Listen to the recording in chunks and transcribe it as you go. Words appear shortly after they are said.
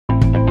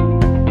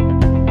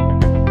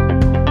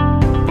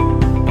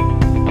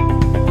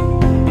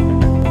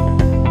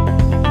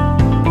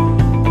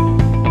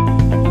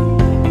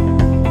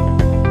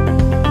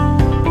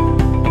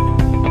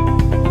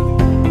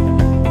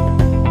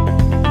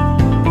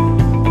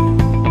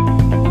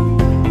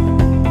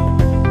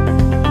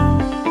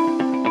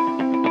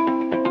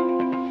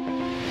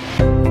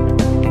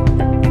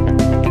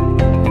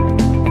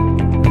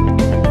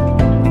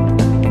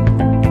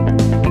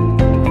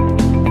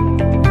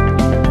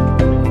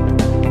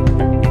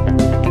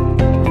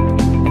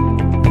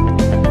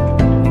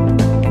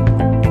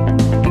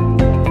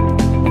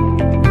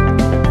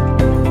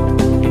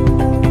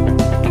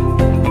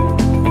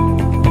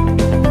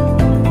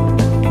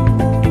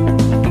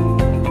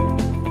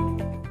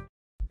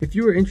If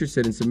you are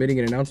interested in submitting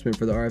an announcement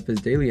for the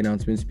Rfs Daily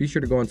announcements, be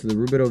sure to go onto the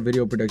Rubidoux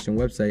Video Production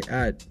website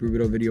at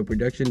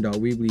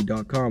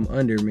rubidouxvideoproduction.weebly.com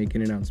under Make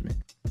an Announcement.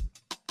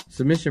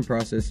 Submission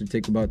process should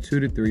take about 2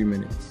 to 3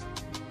 minutes.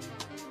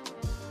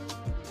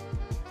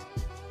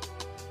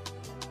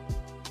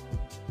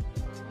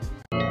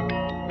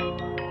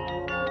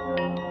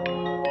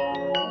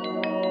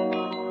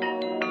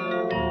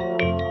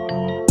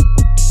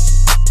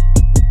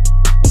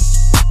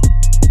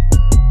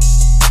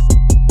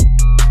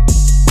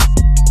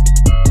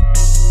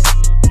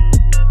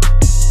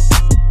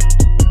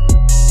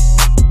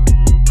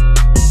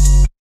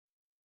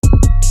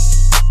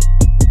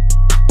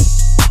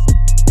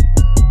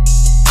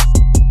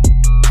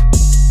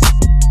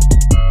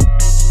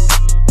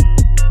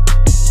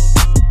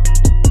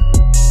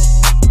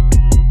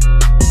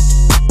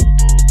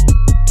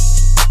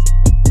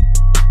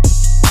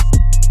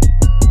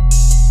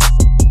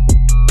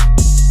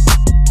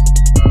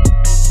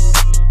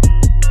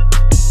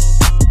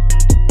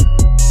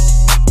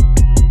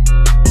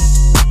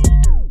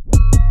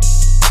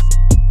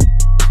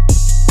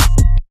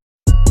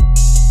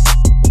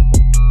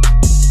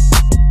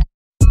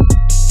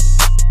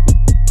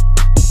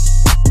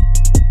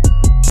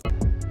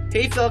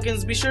 Hey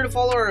Falcons, be sure to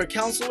follow our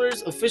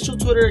counselor's official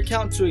Twitter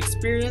account to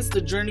experience the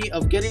journey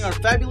of getting our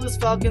fabulous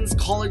Falcons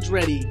college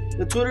ready.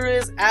 The Twitter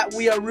is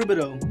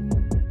 @WeAreRubidoux.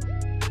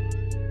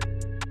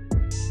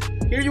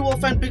 Here you will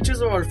find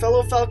pictures of our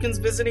fellow Falcons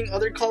visiting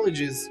other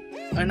colleges,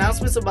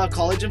 announcements about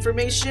college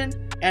information,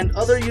 and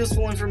other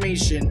useful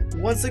information.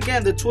 Once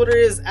again, the Twitter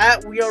is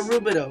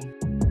 @WeAreRubidoux.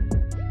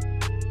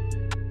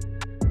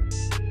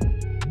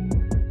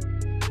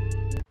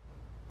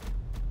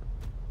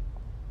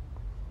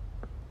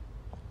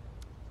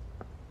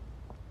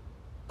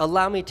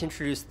 Allow me to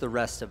introduce the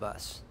rest of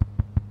us.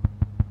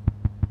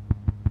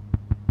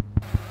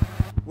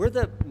 We're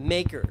the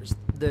makers,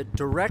 the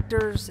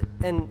directors,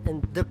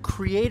 and the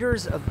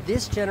creators of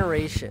this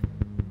generation.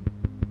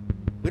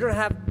 We don't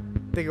have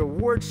big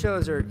award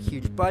shows or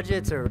huge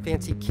budgets or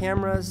fancy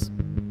cameras,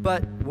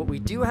 but what we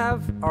do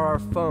have are our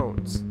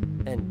phones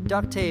and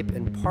duct tape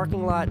and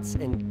parking lots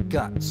and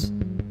guts.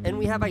 And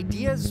we have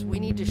ideas we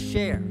need to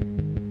share.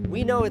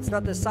 We know it's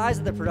not the size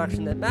of the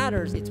production that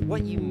matters, it's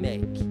what you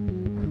make.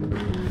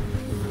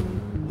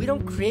 We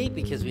don't create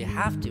because we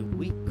have to.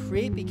 We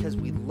create because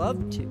we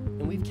love to.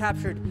 And we've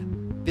captured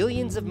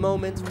billions of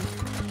moments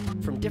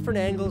from different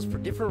angles, for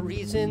different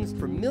reasons,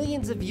 for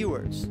millions of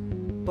viewers,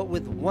 but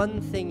with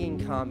one thing in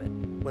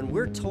common. When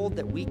we're told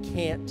that we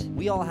can't,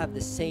 we all have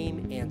the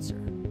same answer.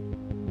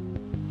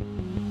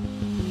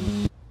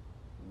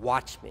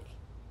 Watch me.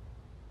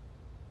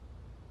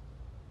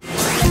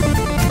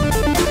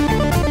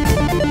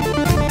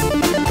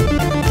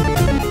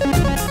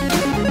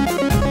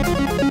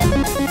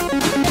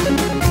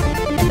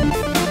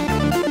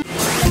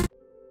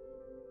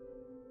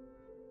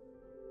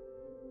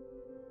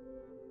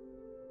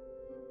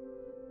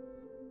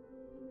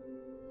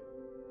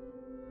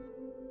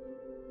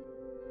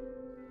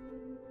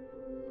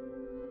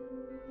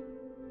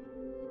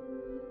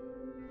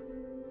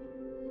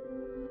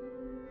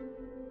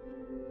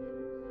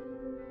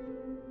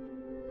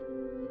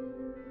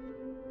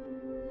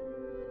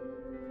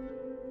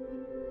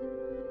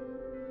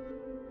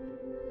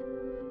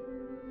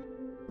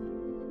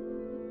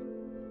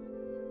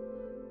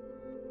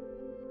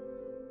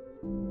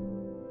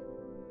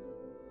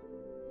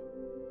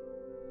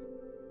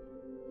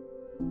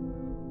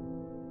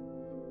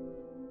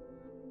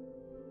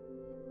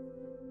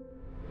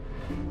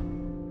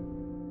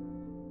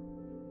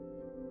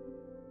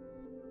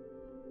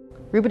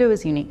 Rubidoux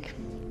is unique.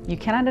 You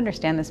cannot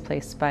understand this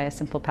place by a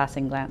simple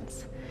passing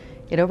glance.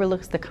 It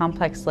overlooks the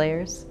complex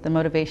layers, the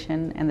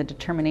motivation, and the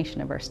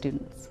determination of our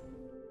students.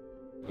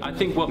 I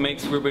think what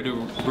makes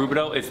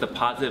Rubidoux is the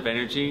positive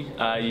energy.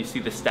 You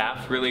see the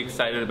staff really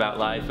excited about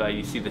life.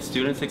 You see the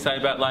students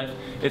excited about life.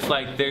 It's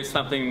like there's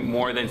something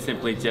more than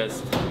simply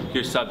just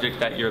your subject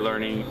that you're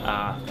learning.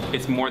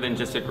 It's more than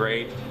just a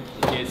grade.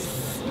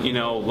 It's, you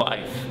know,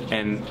 life,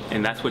 and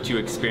that's what you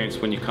experience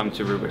when you come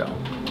to Rubidoux.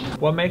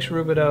 What makes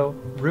Rubidoux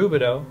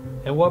Rubidoux,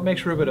 and what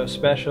makes Rubidoux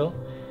special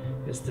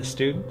is the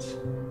students,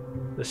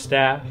 the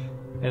staff,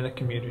 and the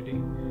community.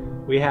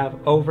 We have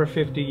over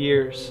 50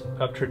 years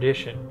of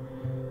tradition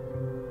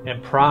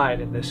and pride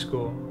in this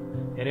school,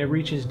 and it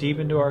reaches deep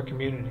into our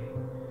community.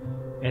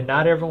 And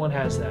not everyone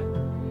has that,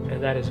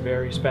 and that is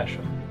very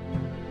special.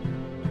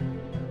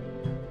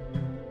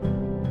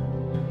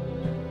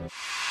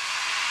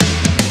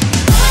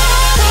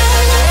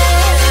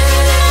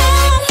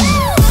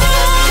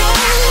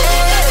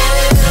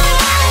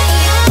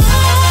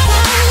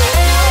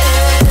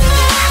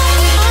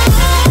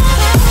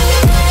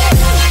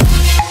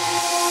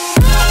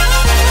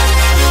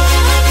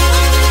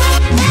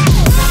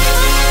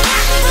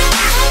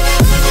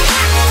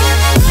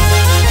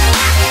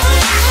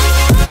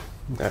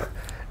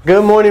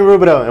 Good morning,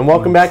 Rubidoux, and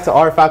welcome back to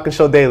our Falcon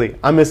Show Daily.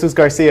 I'm Jesus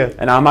Garcia.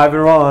 And I'm Ivan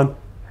Ron.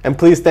 And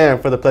please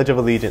stand for the Pledge of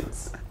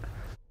Allegiance.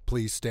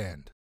 Please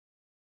stand.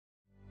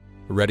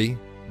 Ready?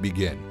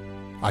 Begin.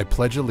 I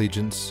pledge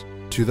allegiance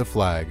to the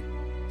flag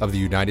of the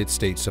United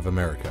States of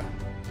America,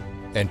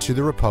 and to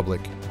the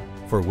republic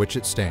for which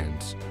it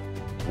stands,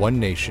 one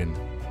nation,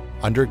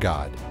 under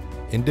God,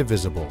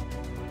 indivisible,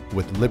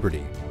 with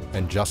liberty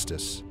and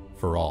justice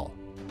for all.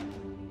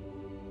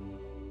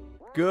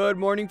 Good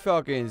morning,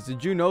 Falcons.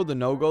 Did you know the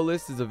no-go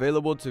list is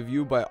available to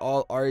view by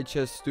all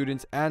RHS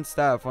students and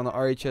staff on the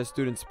RHS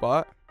Student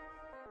Spot?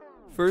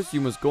 First,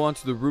 you must go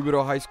onto the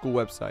Rubidoux High School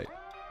website.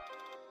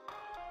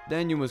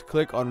 Then you must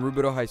click on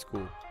Rubidoux High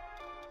School.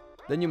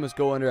 Then you must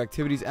go under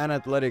Activities and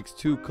Athletics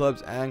to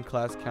Clubs and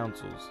Class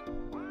Councils.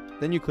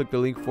 Then you click the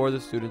link for the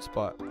Student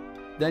Spot.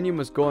 Then you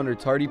must go under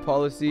Tardy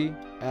Policy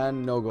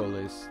and No-Go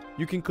List.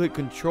 You can click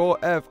Ctrl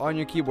F on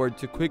your keyboard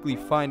to quickly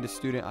find the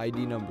student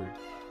ID number.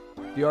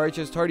 The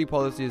RHS Tardy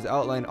Policy is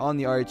outlined on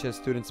the RHS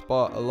Student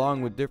Spot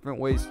along with different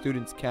ways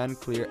students can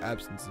clear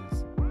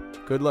absences.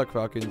 Good luck,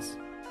 Falcons.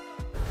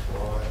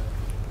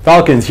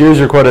 Falcons, here's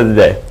your quote of the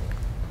day.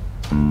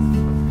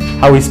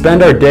 How we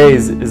spend our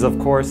days is, of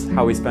course,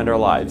 how we spend our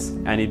lives.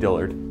 Annie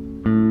Dillard.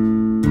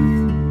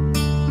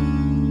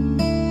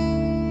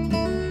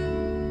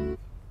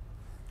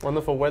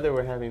 Wonderful weather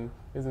we're having,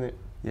 isn't it?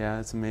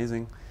 Yeah, it's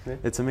amazing. Yeah.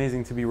 It's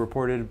amazing to be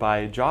reported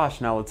by Josh.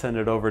 Now let's send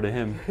it over to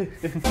him.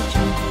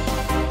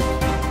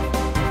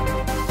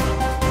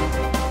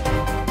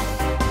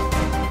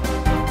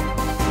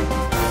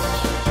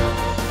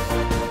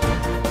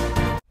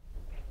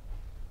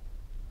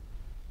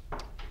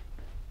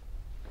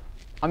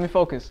 I'm in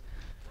focus.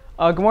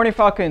 Good morning,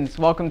 Falcons.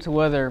 Welcome to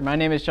weather. My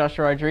name is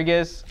Joshua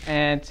Rodriguez,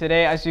 and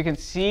today, as you can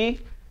see,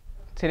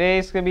 today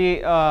is going to be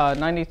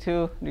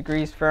 92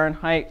 degrees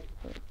Fahrenheit.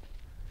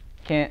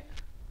 Can't.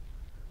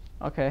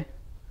 Okay.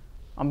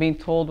 I'm being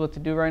told what to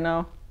do right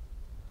now.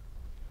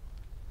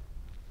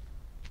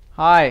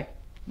 Hi,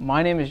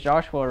 my name is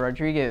Joshua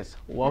Rodriguez.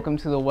 Welcome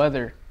to the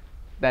weather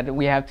that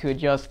we have to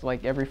adjust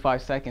like every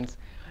 5 seconds.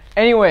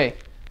 Anyway.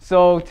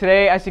 So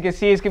today, as you can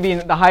see, it's going to be,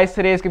 the highest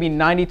today is going to be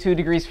 92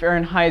 degrees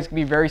Fahrenheit. It's going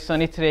to be very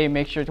sunny today.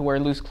 Make sure to wear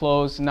loose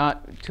clothes,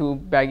 not too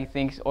baggy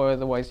things, or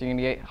otherwise you're going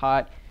to get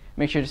hot.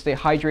 Make sure to stay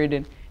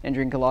hydrated and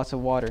drink lots of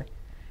water.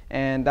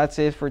 And that's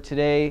it for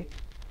today.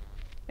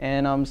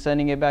 And I'm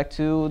sending it back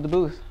to the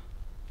booth.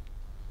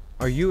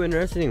 Are you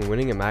interested in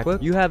winning a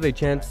MacBook? You have a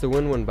chance to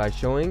win one by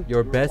showing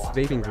your best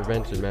vaping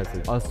prevention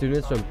method. All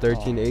students from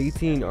 13 to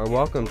 18 are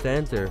welcome to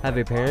enter. Have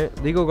a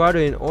parent, legal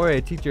guardian, or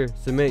a teacher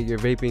submit your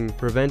vaping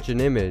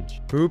prevention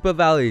image. Harupa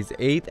Valley's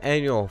 8th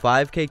annual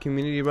 5K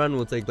community run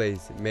will take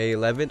place May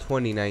 11,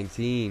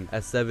 2019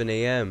 at 7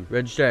 a.m.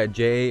 Register at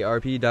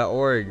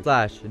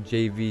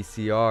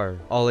jarp.org/JVCR.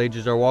 All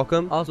ages are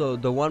welcome. Also,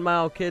 the 1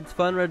 Mile Kids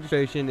Fun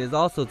registration is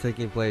also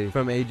taking place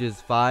from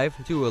ages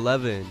 5 to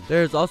 11.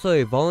 There is also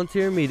a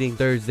volunteer meeting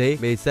Thursday,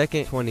 May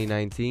 2nd,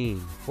 2019.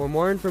 For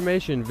more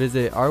information,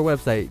 visit our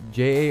website,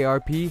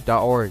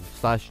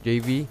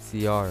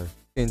 jarp.org/JVCR.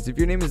 And if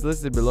your name is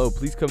listed below,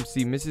 please come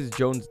see Mrs.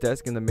 Jones'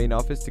 desk in the main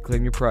office to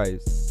claim your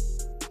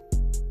prize.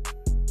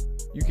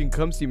 You can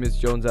come see Ms.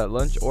 Jones at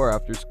lunch or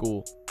after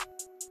school.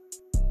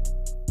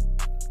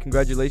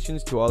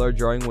 Congratulations to all our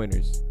drawing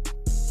winners.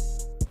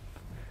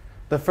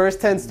 The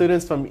first 10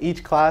 students from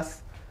each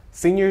class,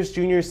 seniors,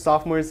 juniors,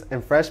 sophomores,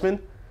 and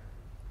freshmen,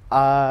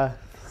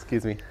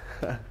 excuse me.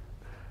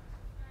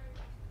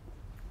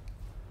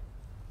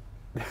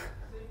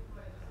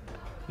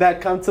 that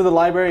come to the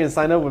library and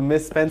sign up with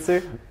Miss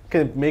Spencer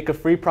can make a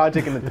free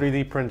project in a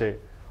 3D printer.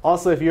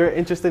 Also, if you're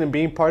interested in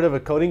being part of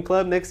a coding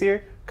club next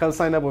year, come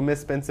sign up with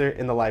Miss Spencer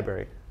in the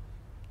library.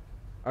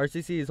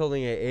 RCC is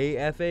holding a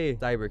AFA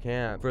Cyber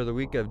Camp for the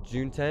week of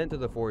June 10th to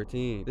the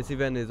 14th. This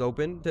event is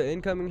open to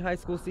incoming high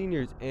school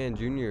seniors and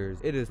juniors.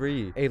 It is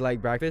free. A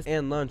light breakfast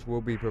and lunch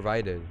will be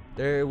provided.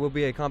 There will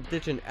be a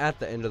competition at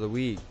the end of the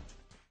week.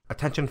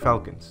 Attention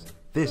Falcons,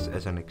 this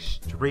is an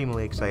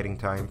extremely exciting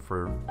time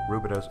for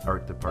Rubidoux's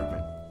art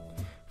department.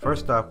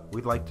 First up,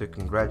 we'd like to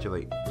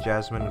congratulate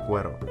Jasmine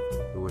Guerrero,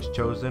 who was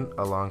chosen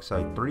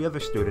alongside 3 other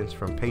students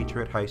from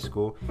Patriot High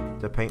School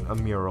to paint a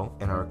mural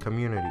in our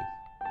community.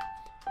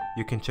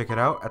 You can check it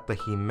out at the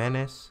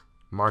Jimenez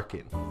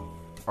Market.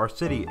 Our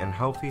city and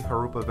healthy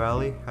Harupa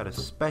Valley had a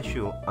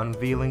special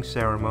unveiling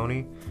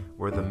ceremony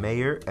where the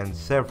mayor and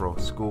several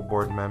school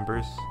board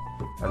members,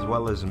 as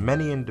well as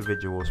many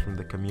individuals from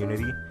the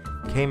community,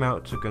 came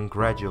out to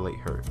congratulate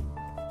her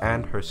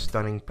and her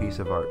stunning piece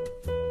of art.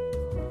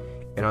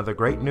 In other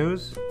great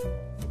news,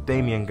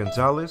 Damian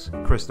Gonzalez,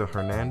 Crystal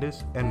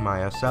Hernandez, and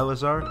Maya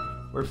Salazar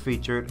were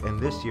featured in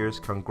this year's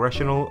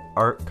Congressional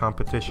Art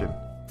Competition.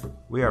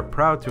 We are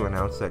proud to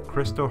announce that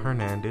Crystal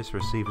Hernandez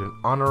received an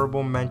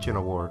Honorable Mention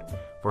Award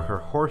for her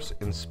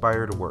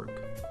horse-inspired work.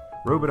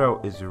 Rubidoux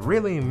is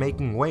really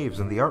making waves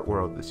in the art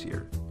world this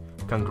year.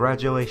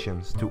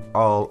 Congratulations to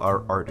all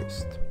our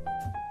artists.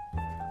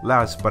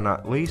 Last but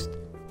not least,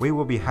 we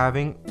will be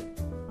having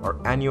our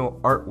annual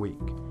Art Week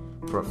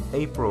from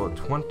April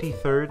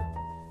 23rd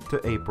to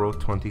April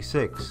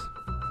 26th.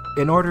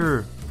 In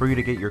order for you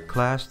to get your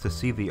class to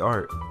see the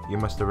art, you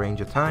must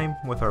arrange a time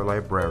with our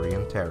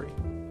librarian, Terry.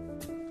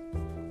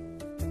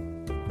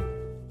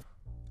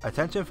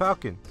 Attention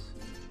Falcons!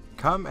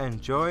 Come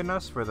and join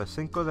us for the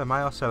Cinco de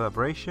Mayo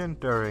celebration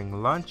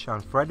during lunch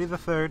on Friday the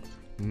 3rd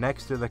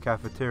next to the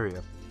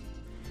cafeteria.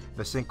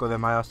 The Cinco de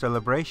Mayo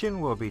celebration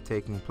will be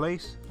taking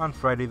place on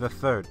Friday the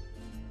 3rd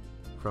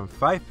from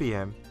 5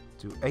 p.m.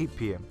 to 8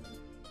 p.m.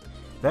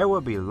 There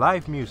will be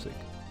live music,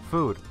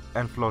 food,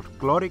 and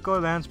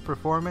folklorico dance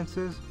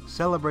performances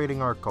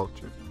celebrating our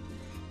culture.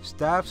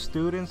 Staff,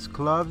 students,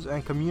 clubs,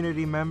 and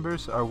community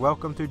members are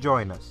welcome to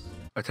join us.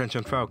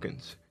 Attention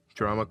Falcons!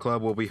 Drama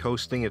Club will be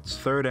hosting its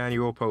 3rd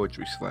annual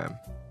Poetry Slam.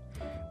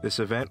 This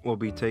event will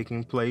be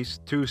taking place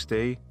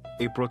Tuesday,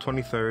 April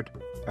 23rd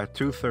at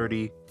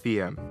 2:30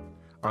 p.m.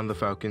 on the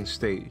Falcon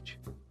stage.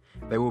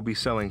 They will be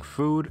selling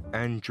food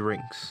and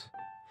drinks.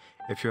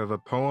 If you have a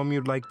poem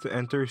you'd like to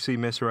enter, see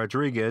Miss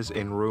Rodriguez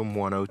in room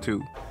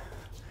 102.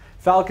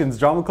 Falcons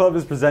Drama Club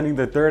is presenting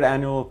their 3rd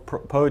annual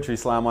Poetry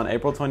Slam on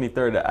April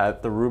 23rd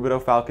at the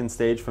Rubidoux Falcon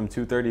stage from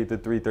 2:30 to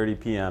 3:30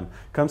 p.m.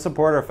 Come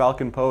support our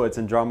Falcon poets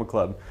and Drama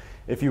Club.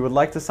 If you would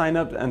like to sign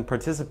up and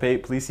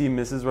participate, please see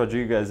Mrs.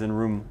 Rodriguez in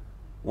room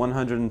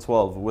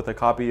 112 with a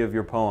copy of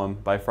your poem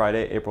by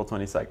Friday, April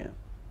 22nd.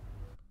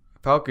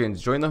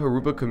 Falcons, join the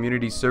Harupa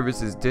Community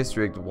Services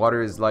District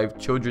Water is Life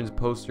Children's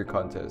Poster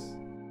Contest.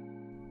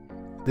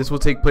 This will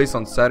take place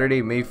on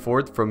Saturday, May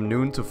 4th from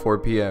noon to 4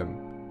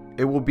 p.m.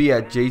 It will be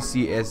at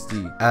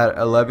JCSD at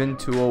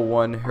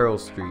 11201 Harold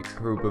Street,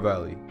 Harupa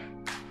Valley.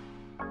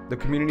 The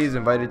community is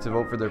invited to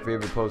vote for their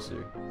favorite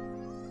poster.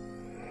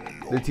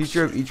 The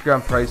teacher of each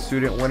grand prize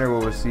student winner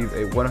will receive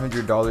a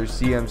 $100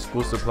 CM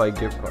school supply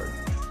gift card.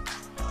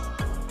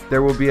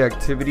 There will be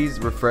activities,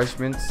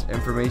 refreshments,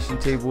 information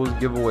tables,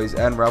 giveaways,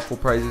 and raffle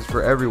prizes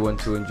for everyone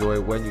to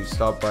enjoy when you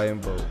stop by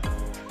and vote.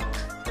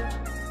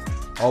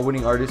 All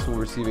winning artists will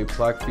receive a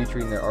plaque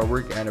featuring their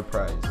artwork and a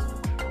prize.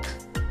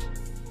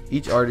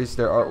 Each artist,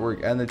 their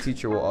artwork, and the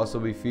teacher will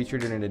also be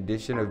featured in an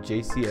edition of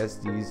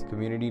JCSD's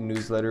community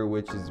newsletter,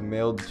 which is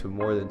mailed to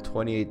more than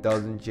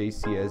 28,000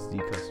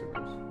 JCSD customers.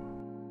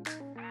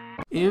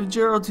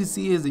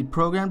 JROTC is a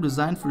program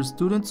designed for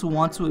students who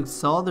want to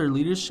excel their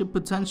leadership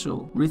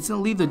potential.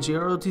 Recently, the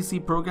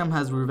JROTC program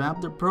has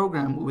revamped their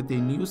program with a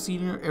new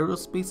senior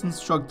aerospace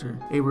instructor,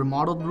 a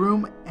remodeled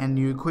room, and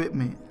new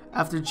equipment.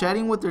 After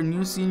chatting with their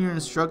new senior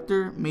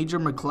instructor, Major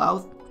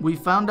McLeod, we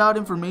found out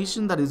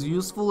information that is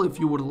useful if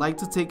you would like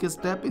to take a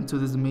step into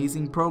this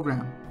amazing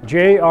program.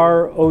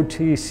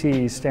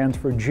 JROTC stands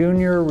for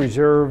Junior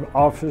Reserve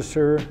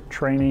Officer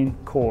Training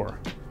Corps.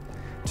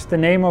 It's the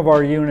name of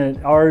our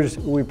unit. Ours,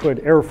 we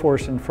put Air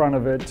Force in front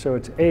of it, so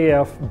it's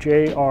AFJROTC.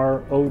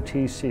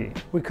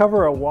 We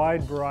cover a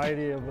wide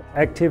variety of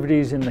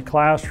activities in the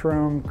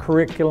classroom,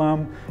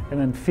 curriculum, and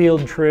then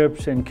field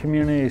trips and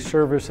community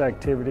service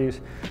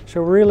activities.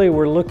 So really,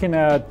 we're looking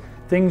at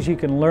things you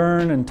can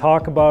learn and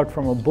talk about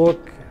from a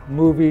book,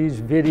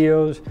 movies,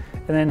 videos,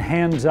 and then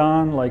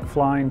hands-on, like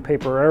flying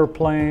paper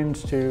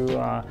airplanes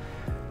to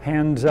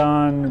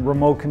hands-on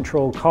remote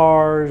control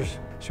cars.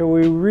 So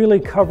we really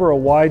cover a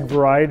wide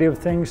variety of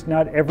things.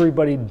 Not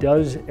everybody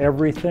does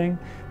everything.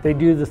 They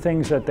do the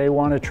things that they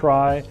want to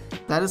try.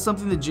 That is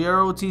something the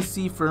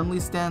JROTC firmly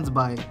stands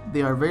by.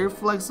 They are very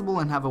flexible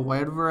and have a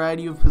wide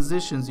variety of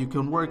positions you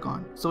can work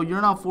on. So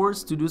you're not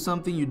forced to do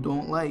something you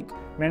don't like.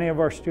 Many of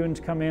our students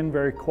come in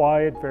very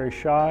quiet, very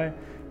shy.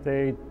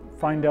 They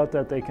find out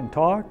that they can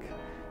talk.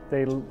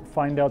 They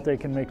find out they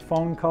can make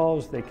phone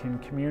calls. They can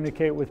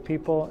communicate with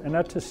people. And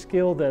that's a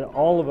skill that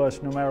all of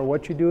us, no matter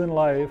what you do in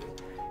life,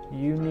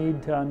 you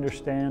need to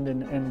understand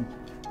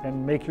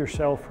and make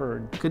yourself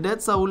heard.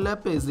 Cadet Saul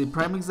Lepe is a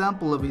prime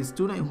example of a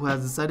student who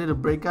has decided to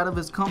break out of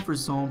his comfort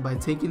zone by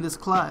taking this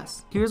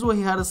class. Here's what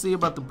he had to say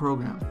about the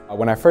program.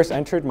 When I first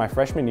entered my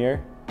freshman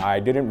year, I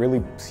didn't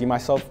really see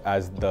myself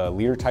as the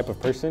leader type of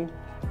person,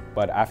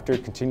 but after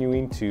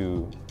continuing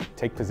to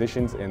take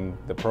positions in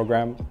the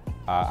program,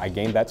 I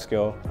gained that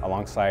skill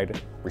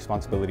alongside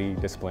responsibility,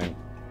 discipline,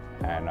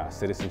 and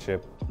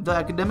citizenship. The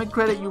academic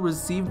credit you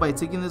receive by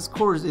taking this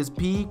course is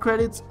PE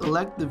credits,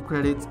 elective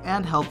credits,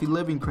 and healthy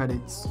living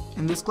credits.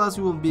 In this class,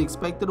 you will be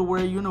expected to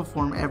wear a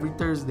uniform every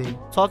Thursday.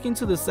 Talking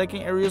to the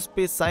second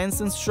aerospace science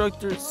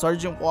instructor,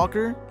 Sergeant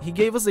Walker, he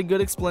gave us a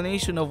good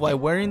explanation of why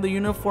wearing the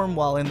uniform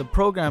while in the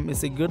program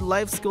is a good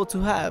life skill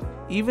to have.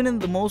 Even in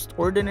the most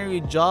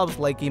ordinary jobs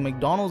like a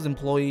McDonald's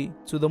employee,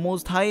 to the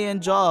most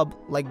high-end job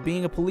like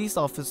being a police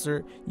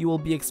officer, you will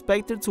be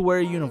expected to wear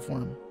a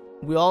uniform.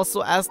 We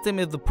also asked him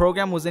if the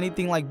program was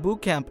anything like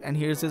boot camp, and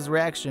here's his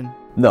reaction.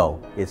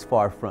 No, it's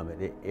far from it.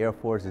 The Air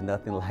Force is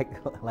nothing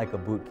like a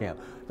boot camp.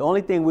 The only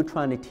thing we're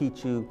trying to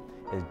teach you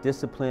is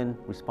discipline,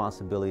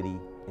 responsibility,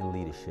 and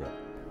leadership.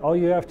 All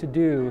you have to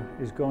do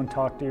is go and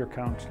talk to your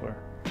counselor.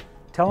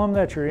 Tell them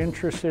that you're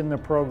interested in the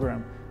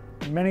program.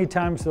 Many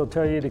times they'll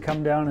tell you to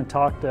come down and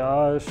talk to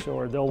us,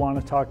 or they'll want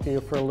to talk to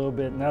you for a little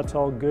bit, and that's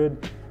all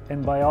good.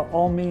 And by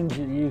all means,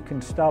 you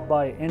can stop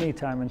by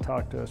anytime and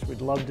talk to us.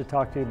 We'd love to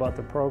talk to you about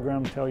the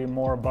program, tell you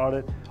more about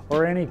it,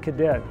 or any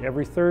cadet.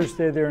 Every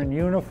Thursday they're in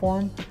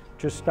uniform.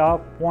 Just stop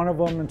one of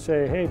them and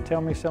say, hey,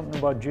 tell me something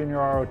about Junior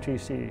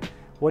ROTC.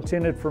 What's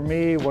in it for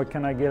me? What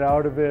can I get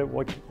out of it?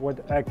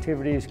 What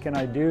activities can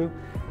I do?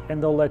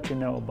 and they'll let you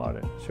know about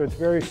it. So it's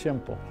very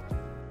simple.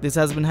 This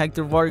has been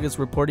Hector Vargas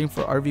reporting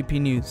for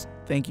RVP News.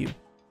 Thank you.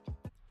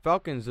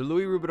 Falcons, the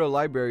Louis Rubidoux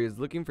Library is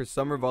looking for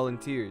summer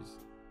volunteers.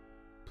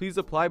 Please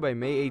apply by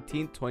May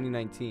 18,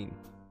 2019.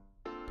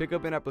 Pick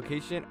up an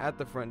application at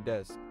the front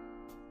desk.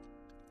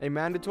 A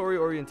mandatory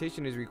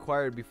orientation is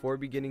required before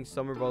beginning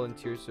summer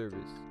volunteer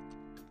service.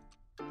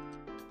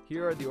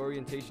 Here are the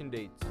orientation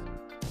dates.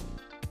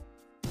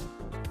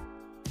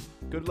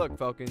 Good luck,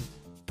 Falcons.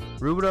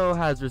 Rubidoux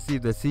has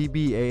received the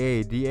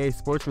CBAA-DA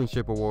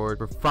Sportsmanship Award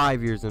for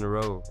 5 years in a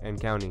row and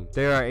counting.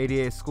 There are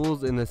 88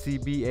 schools in the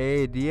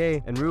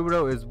CBAA-DA, and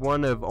Rubidoux is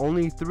one of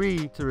only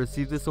 3 to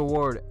receive this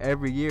award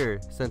every year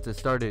since it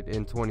started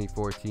in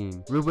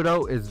 2014.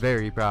 Rubidoux is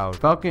very proud.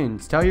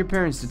 Falcons, tell your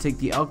parents to take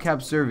the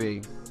LCAP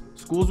survey.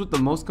 Schools with the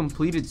most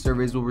completed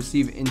surveys will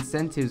receive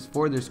incentives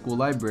for their school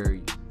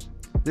library.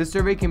 This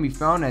survey can be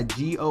found at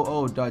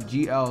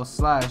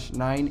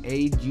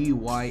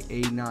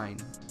goo.gl/9agya9.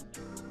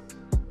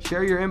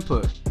 Share your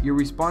input. Your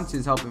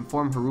responses help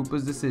inform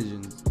Harupa's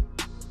decisions.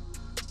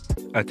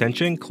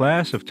 Attention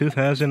class of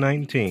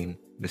 2019.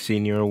 The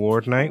Senior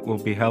Award Night will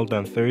be held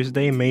on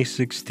Thursday, May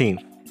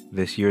 16th.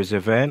 This year's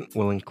event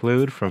will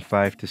include from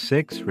 5 to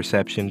 6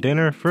 reception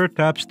dinner for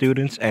top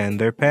students and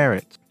their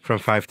parents. From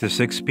 5 to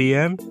 6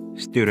 p.m.,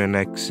 student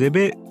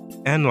exhibit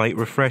and light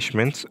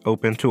refreshments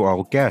open to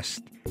all guests.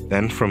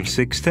 Then from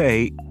 6 to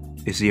 8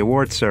 is the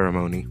award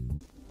ceremony.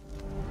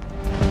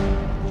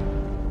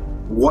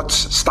 What's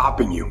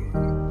stopping you?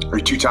 Are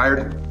you too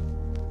tired?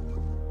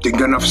 Didn't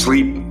get enough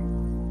sleep?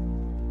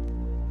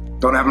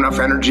 Don't have enough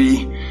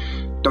energy?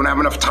 Don't have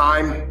enough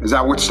time? Is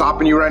that what's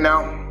stopping you right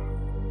now?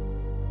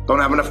 Don't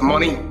have enough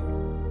money?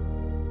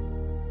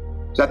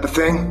 Is that the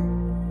thing?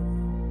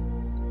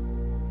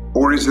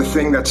 Or is the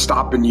thing that's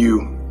stopping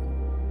you,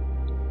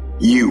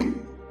 you?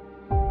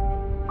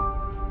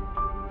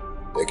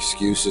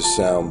 Excuses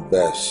sound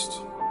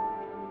best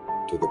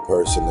to the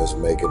person that's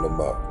making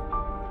them up.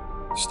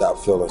 Stop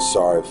feeling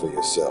sorry for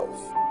yourself.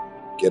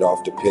 Get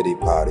off the pity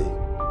potty.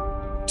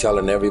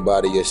 Telling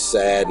everybody your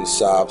sad and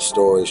sob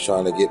stories,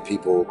 trying to get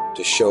people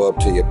to show up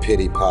to your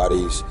pity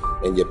potties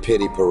and your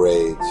pity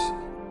parades.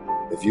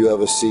 If you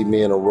ever see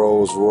me in a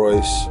Rolls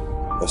Royce,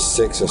 a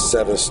 6 or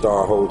 7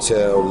 star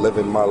hotel,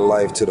 living my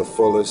life to the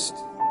fullest,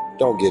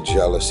 don't get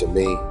jealous of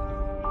me,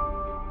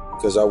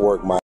 because I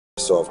worked my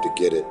ass off to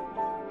get it.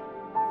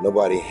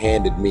 Nobody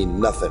handed me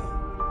nothing.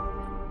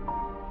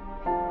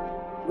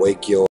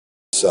 Wake your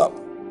ass up.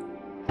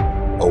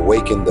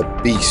 Awaken the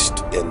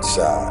beast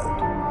inside.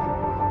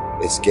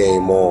 It's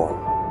game on.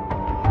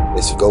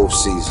 It's go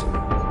season.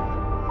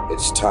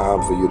 It's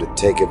time for you to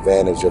take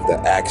advantage of the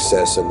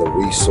access and the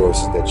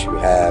resources that you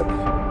have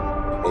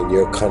in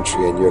your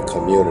country and your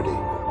community.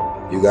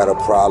 You got a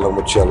problem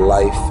with your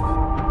life.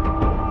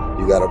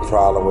 You got a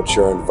problem with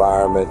your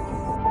environment.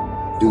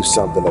 Do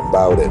something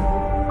about it.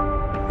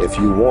 If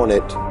you want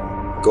it,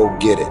 go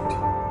get it.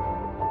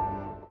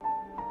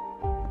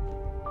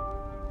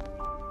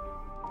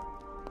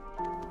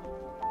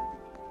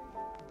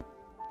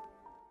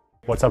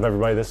 What's up,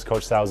 everybody? This is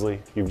Coach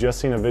Sousley. You've just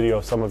seen a video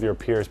of some of your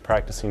peers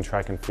practicing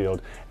track and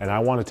field, and I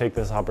want to take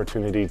this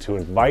opportunity to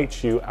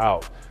invite you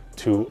out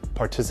to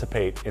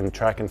participate in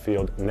track and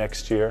field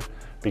next year,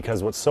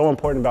 because what's so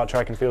important about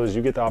track and field is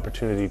you get the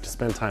opportunity to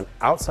spend time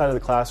outside of the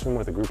classroom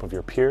with a group of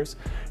your peers.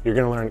 You're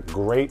going to learn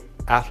great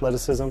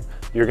athleticism.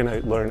 You're going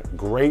to learn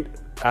great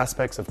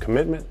aspects of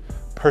commitment,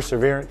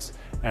 perseverance,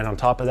 and on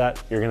top of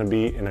that, you're going to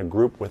be in a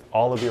group with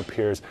all of your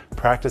peers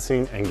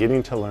practicing and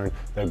getting to learn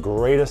the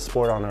greatest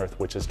sport on earth,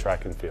 which is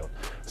track and field.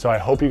 So I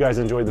hope you guys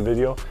enjoyed the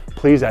video.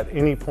 Please, at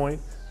any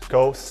point,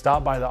 go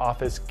stop by the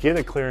office, get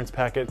a clearance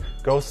packet,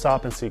 go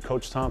stop and see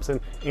Coach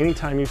Thompson.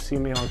 Anytime you see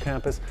me on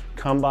campus,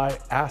 come by,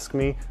 ask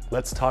me,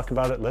 let's talk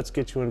about it, let's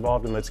get you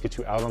involved, and let's get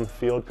you out on the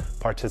field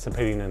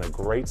participating in a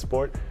great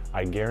sport.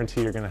 I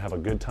guarantee you're going to have a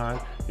good time.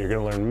 You're going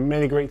to learn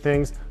many great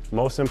things.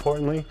 Most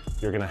importantly,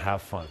 you're going to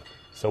have fun.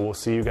 So we'll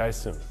see you guys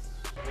soon.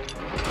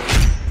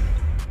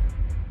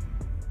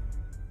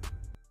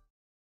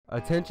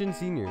 Attention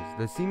seniors,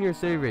 the senior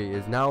survey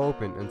is now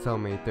open until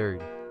May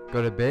 3rd.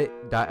 Go to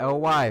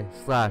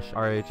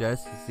bit.ly/RHS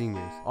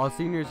seniors. All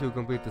seniors who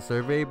complete the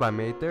survey by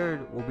May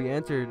 3rd will be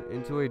entered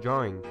into a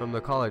drawing from the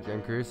College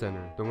and Career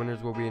Center. The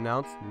winners will be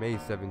announced May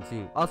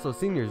 17th. Also,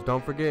 seniors,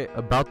 don't forget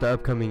about the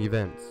upcoming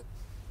events.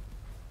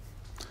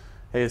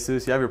 Hey,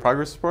 Jesus, you have your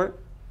progress report?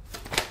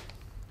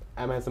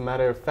 As a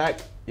matter of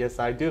fact, yes,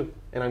 I do.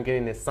 And I'm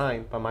getting it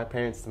signed by my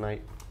parents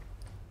tonight.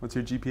 What's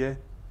your GPA?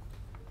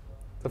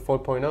 The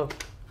 4.0.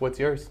 What's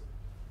yours?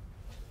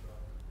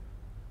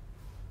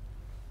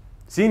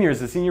 Seniors,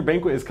 the senior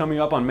banquet is coming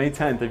up on May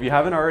 10th. If you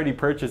haven't already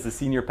purchased a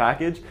senior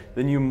package,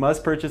 then you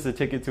must purchase a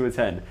ticket to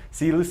attend.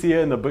 See Lucia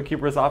in the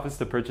bookkeeper's office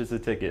to purchase a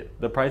ticket.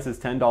 The price is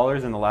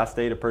 $10 and the last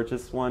day to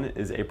purchase one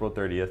is April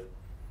 30th.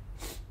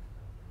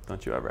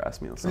 Don't you ever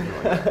ask me something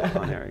like that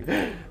on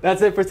air.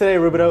 That's it for today,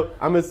 Rubidoux.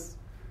 I'm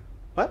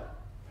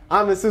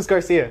Jesus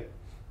Garcia.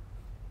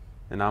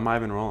 And I'm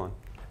Ivan Rowland.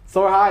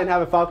 Soar high and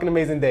have a Falcon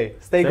amazing day.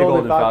 Stay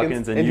golden,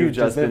 Falcons, and you've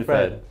just been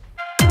fed.